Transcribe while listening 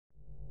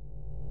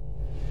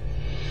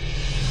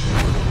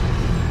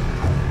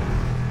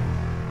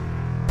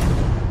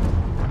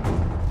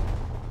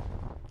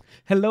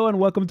Hello and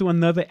welcome to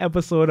another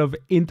episode of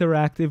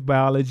Interactive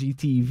Biology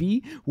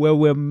TV, where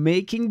we're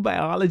making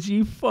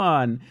biology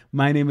fun.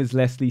 My name is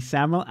Leslie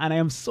Samuel, and I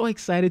am so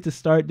excited to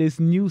start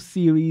this new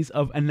series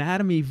of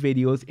anatomy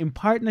videos in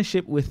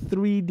partnership with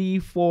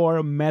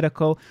 3D4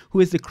 Medical, who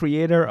is the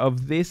creator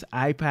of this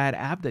iPad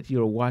app that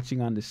you're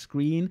watching on the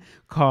screen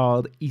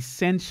called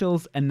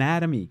Essentials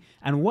Anatomy.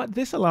 And what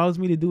this allows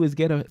me to do is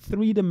get a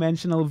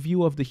three-dimensional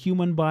view of the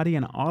human body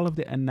and all of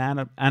the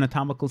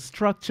anatomical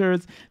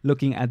structures,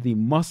 looking at the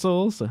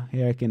muscles. So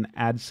here I can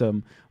add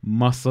some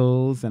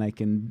muscles, and I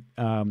can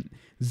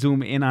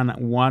zoom in on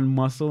one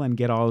muscle and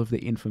get all of the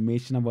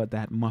information about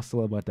that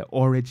muscle, about the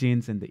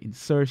origins and the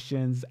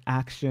insertions,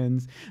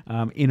 actions,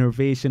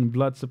 innervation,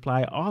 blood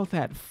supply, all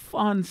that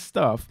fun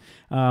stuff.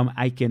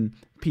 I can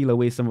peel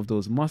away some of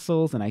those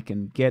muscles, and I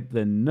can get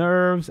the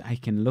nerves. I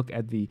can look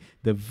at the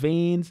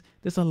veins.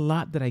 There's a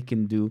lot that I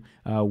can do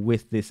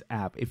with this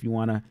app. If you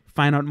want to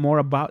find out more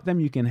about them,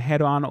 you can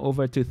head on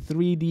over to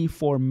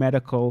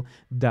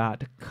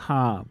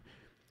 3d4medical.com.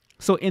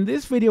 So in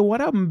this video, what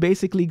I'm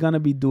basically going to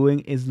be doing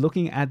is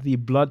looking at the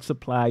blood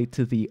supply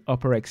to the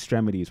upper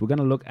extremities. We're going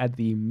to look at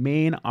the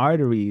main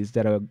arteries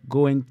that are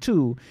going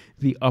to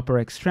the upper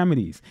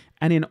extremities.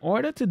 And in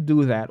order to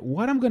do that,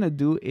 what I'm going to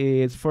do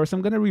is first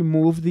I'm going to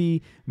remove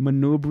the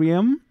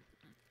manubrium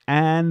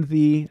and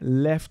the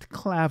left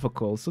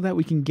clavicle so that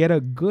we can get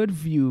a good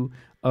view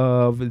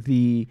of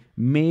the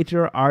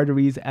major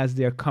arteries as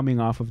they're coming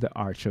off of the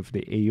arch of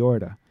the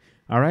aorta.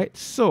 All right,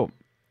 so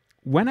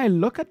when I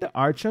look at the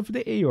arch of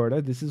the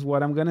aorta, this is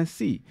what I'm going to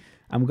see.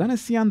 I'm going to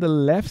see on the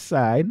left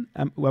side,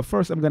 well,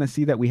 first I'm going to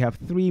see that we have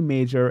three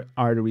major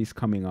arteries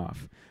coming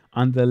off.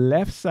 On the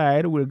left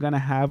side, we're going to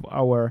have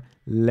our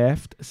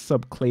left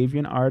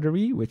subclavian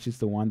artery, which is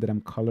the one that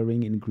I'm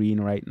coloring in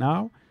green right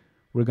now.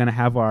 We're going to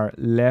have our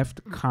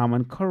left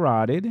common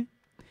carotid.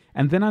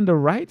 And then on the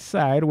right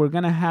side, we're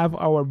going to have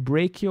our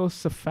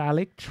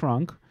brachiocephalic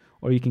trunk,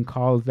 or you can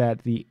call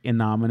that the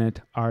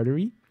innominate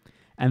artery.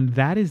 And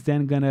that is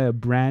then going to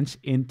branch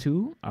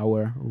into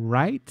our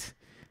right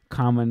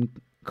common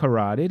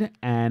carotid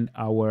and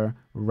our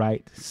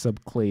right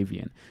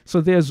subclavian.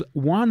 So there's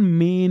one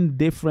main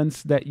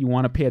difference that you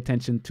want to pay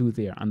attention to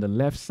there. On the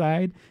left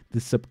side, the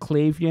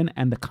subclavian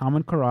and the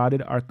common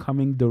carotid are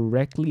coming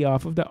directly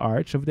off of the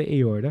arch of the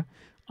aorta.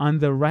 On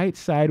the right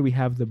side, we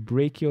have the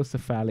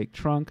brachiocephalic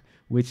trunk,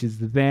 which is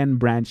then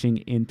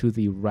branching into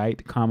the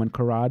right common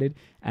carotid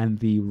and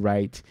the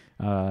right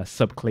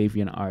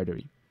subclavian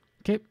artery.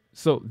 Okay,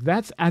 so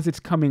that's as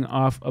it's coming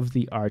off of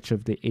the arch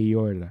of the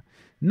aorta.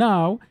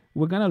 Now,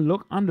 we're going to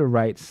look on the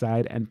right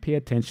side and pay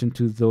attention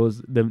to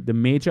those the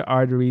major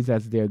arteries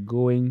as they're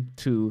going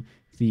to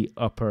the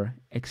upper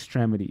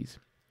extremities.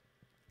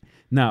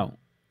 Now,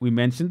 we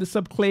mentioned the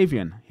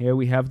subclavian. Here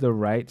we have the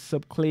right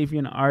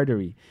subclavian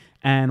artery.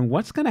 And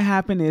what's going to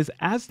happen is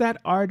as that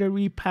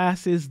artery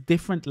passes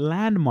different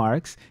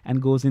landmarks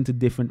and goes into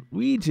different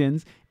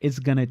regions, it's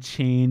going to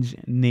change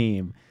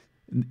names.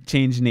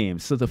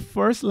 So the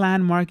first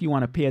landmark you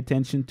want to pay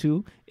attention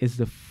to is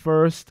the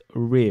first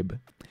rib.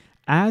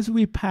 As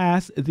we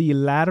pass the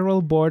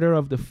lateral border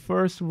of the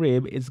first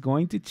rib, it's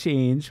going to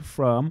change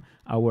from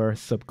our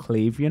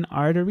subclavian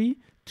artery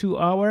to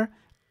our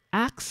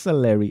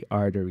axillary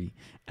artery.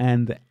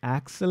 And the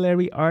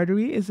axillary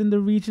artery is in the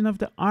region of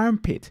the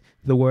armpit.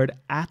 The word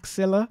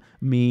axilla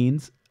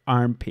means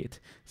armpit.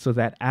 So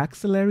that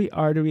axillary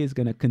artery is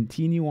going to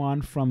continue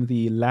on from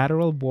the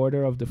lateral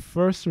border of the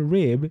first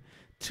rib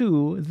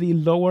to the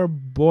lower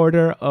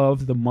border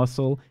of the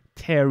muscle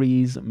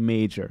teres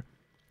major.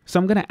 So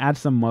I'm going to add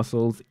some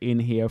muscles in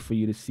here for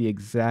you to see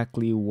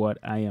exactly what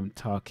I am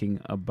talking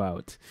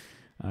about.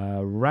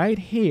 Right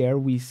here,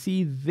 we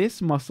see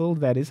this muscle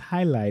that is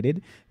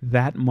highlighted.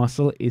 That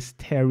muscle is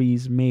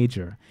teres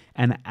major.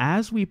 And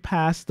as we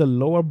pass the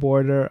lower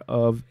border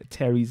of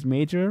teres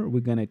major,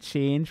 we're going to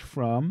change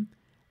from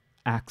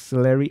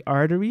axillary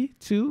artery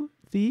to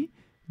the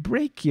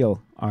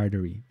brachial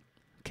artery.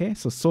 Okay,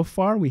 so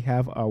far we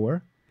have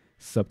our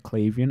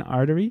subclavian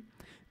artery.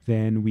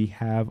 Then we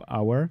have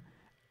our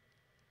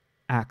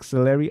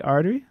axillary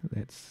artery.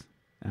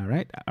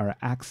 Our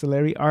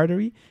axillary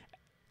artery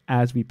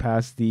as we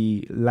pass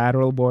the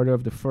lateral border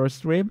of the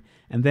first rib.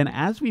 And then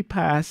as we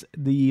pass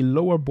the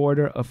lower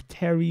border of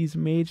teres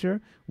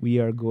major, we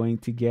are going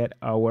to get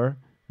our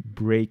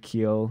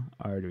brachial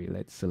artery.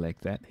 Let's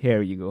select that.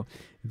 Here you go,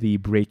 the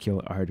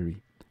brachial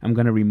artery. I'm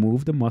going to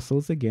remove the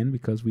muscles again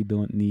because we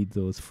don't need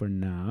those for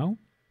now.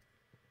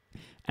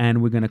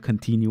 And we're going to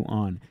continue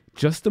on.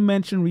 Just to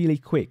mention really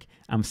quick,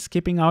 I'm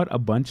skipping out a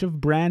bunch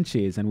of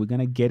branches, and we're going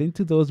to get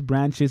into those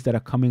branches that are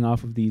coming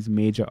off of these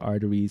major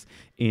arteries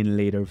in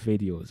later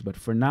videos. But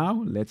for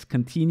now, let's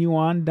continue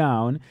on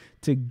down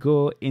to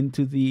go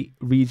into the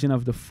region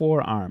of the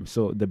forearm.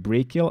 So the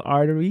brachial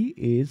artery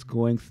is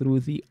going through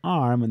the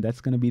arm, and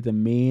that's going to be the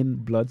main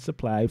blood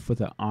supply for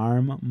the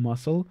arm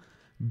muscle.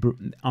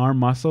 Arm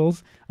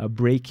muscles.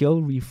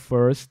 Brachial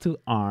refers to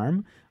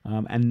arm.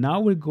 And now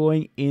we're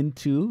going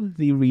into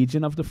the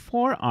region of the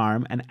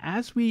forearm. And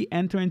as we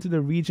enter into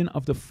the region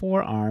of the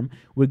forearm,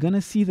 we're going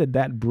to see that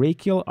that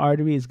brachial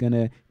artery is going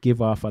to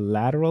give off a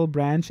lateral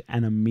branch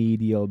and a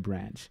medial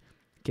branch.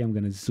 Okay, I'm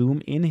going to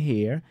zoom in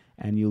here,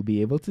 and you'll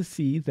be able to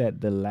see that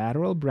the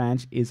lateral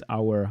branch is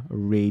our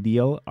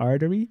radial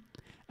artery,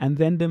 and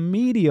then the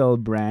medial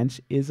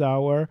branch is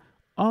our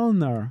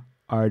ulnar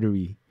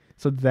artery.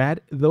 So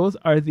those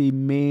are the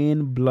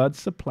main blood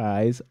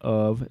supplies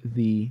of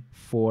the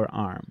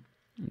forearm.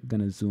 I'm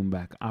going to zoom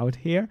back out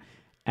here.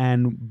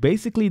 And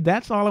basically,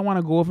 that's all I want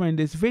to go over in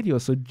this video.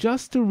 So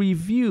just to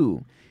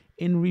review,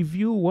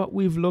 what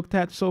we've looked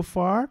at so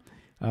far,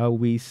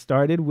 we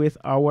started with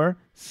our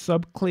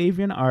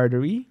subclavian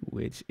artery,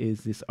 which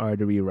is this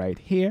artery right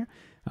here.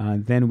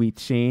 Then we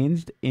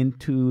changed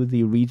into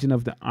the region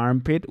of the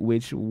armpit,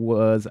 which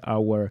was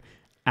our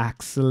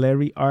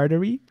axillary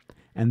artery.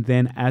 And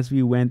then as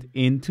we went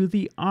into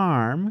the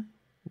arm,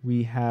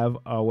 we have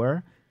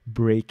our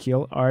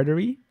brachial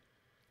artery.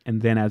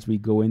 And then as we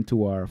go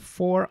into our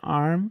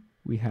forearm,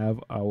 we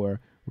have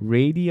our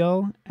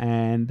radial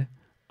and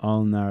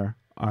ulnar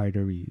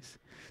arteries.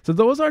 So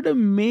those are the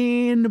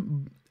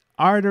main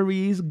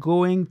arteries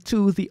going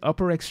to the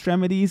upper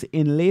extremities.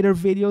 In later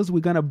videos, we're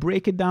going to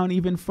break it down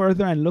even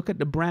further and look at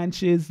the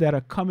branches that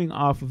are coming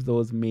off of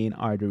those main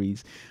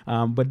arteries.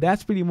 But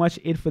that's pretty much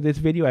it for this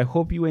video. I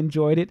hope you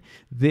enjoyed it.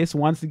 This,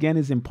 once again,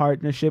 is in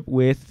partnership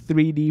with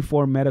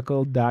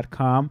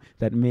 3d4medical.com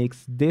that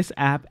makes this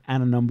app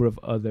and a number of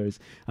others.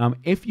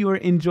 If you are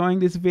enjoying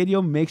this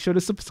video, make sure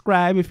to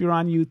subscribe. If you're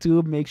on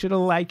YouTube, make sure to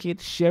like it,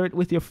 share it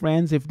with your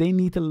friends. If they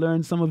need to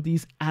learn some of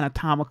these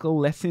anatomical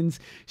lessons,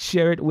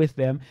 share it with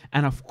them.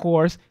 And of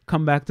course,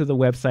 come back to the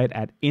website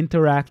at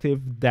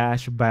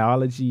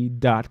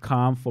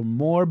interactive-biology.com for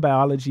more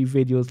biology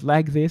videos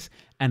like this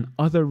and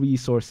other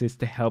resources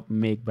to help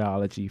make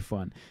biology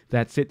fun.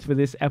 That's it for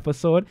this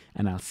episode,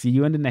 and I'll see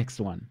you in the next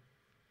one.